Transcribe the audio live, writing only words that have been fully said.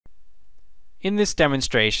In this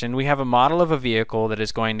demonstration, we have a model of a vehicle that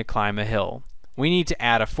is going to climb a hill. We need to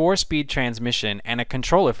add a 4-speed transmission and a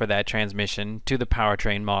controller for that transmission to the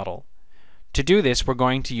Powertrain model. To do this, we're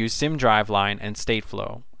going to use SimDriveLine and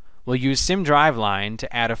Stateflow. We'll use SimDriveLine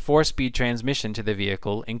to add a 4-speed transmission to the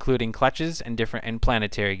vehicle, including clutches and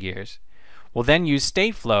planetary gears. We'll then use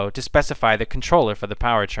Stateflow to specify the controller for the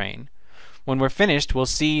Powertrain. When we're finished, we'll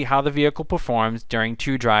see how the vehicle performs during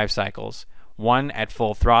 2 drive cycles, one at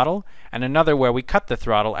full throttle and another where we cut the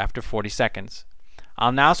throttle after 40 seconds.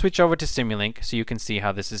 I'll now switch over to Simulink so you can see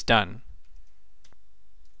how this is done.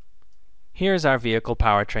 Here's our vehicle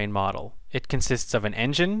powertrain model. It consists of an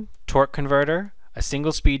engine, torque converter, a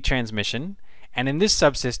single-speed transmission, and in this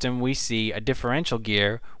subsystem we see a differential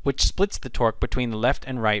gear which splits the torque between the left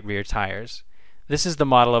and right rear tires. This is the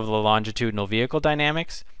model of the longitudinal vehicle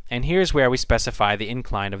dynamics, and here's where we specify the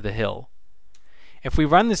incline of the hill. If we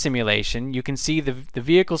run the simulation, you can see the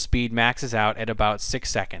vehicle speed maxes out at about 6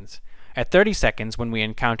 seconds. At 30 seconds, when we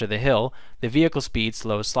encounter the hill, the vehicle speed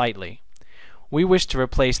slows slightly. We wish to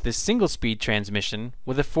replace this single-speed transmission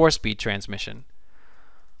with a 4-speed transmission.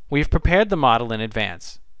 We've prepared the model in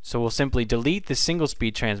advance, so we'll simply delete the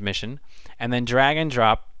single-speed transmission and then drag and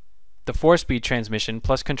drop the 4-speed transmission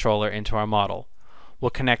plus controller into our model.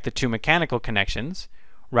 We'll connect the 2 mechanical connections,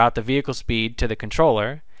 route the vehicle speed to the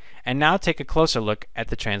controller, and now take a closer look at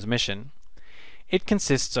the transmission. It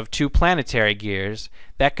consists of 2 planetary gears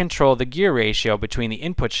that control the gear ratio between the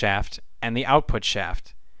input shaft and the output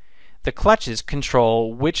shaft. The clutches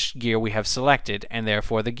control which gear we have selected and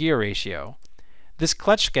therefore the gear ratio. This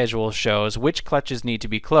clutch schedule shows which clutches need to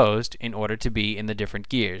be closed in order to be in the different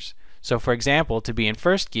gears. So for example, to be in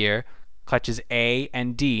first gear, clutches A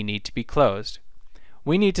and D need to be closed.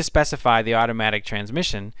 We need to specify the automatic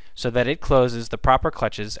transmission so that it closes the proper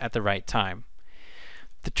clutches at the right time.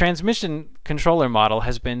 The transmission controller model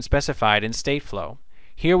has been specified in Stateflow.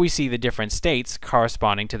 Here we see the different states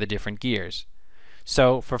corresponding to the different gears.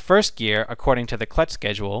 So for first gear, according to the clutch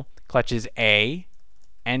schedule, clutches A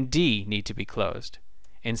and D need to be closed.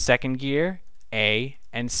 In second gear, A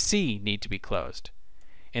and C need to be closed.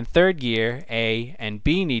 In third gear, A and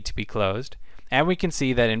B need to be closed, and we can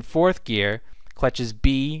see that in fourth gear, clutches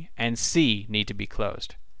B and C need to be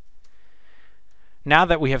closed. Now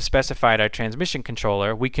that we have specified our transmission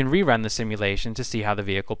controller, we can rerun the simulation to see how the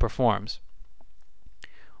vehicle performs.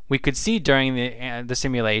 We could see during the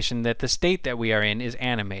simulation that the state that we are in is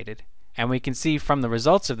animated, and we can see from the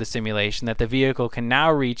results of the simulation that the vehicle can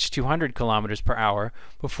now reach 200 kilometers per hour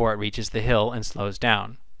before it reaches the hill and slows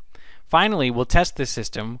down. Finally, we'll test this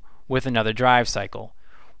system with another drive cycle.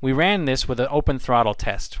 We ran this with an open throttle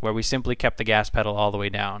test where we simply kept the gas pedal all the way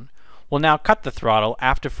down. We'll now cut the throttle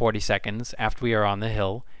after 40 seconds after we are on the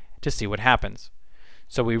hill to see what happens.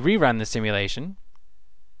 So we rerun the simulation,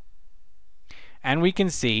 and we can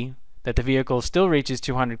see that the vehicle still reaches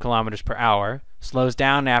 200 kilometers per hour, slows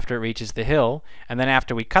down after it reaches the hill, and then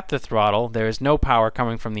after we cut the throttle, there is no power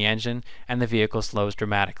coming from the engine and the vehicle slows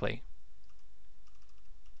dramatically.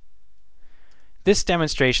 This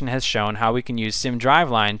demonstration has shown how we can use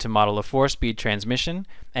SimDriveLine to model a 4-speed transmission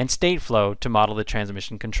and Stateflow to model the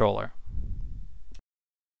transmission controller.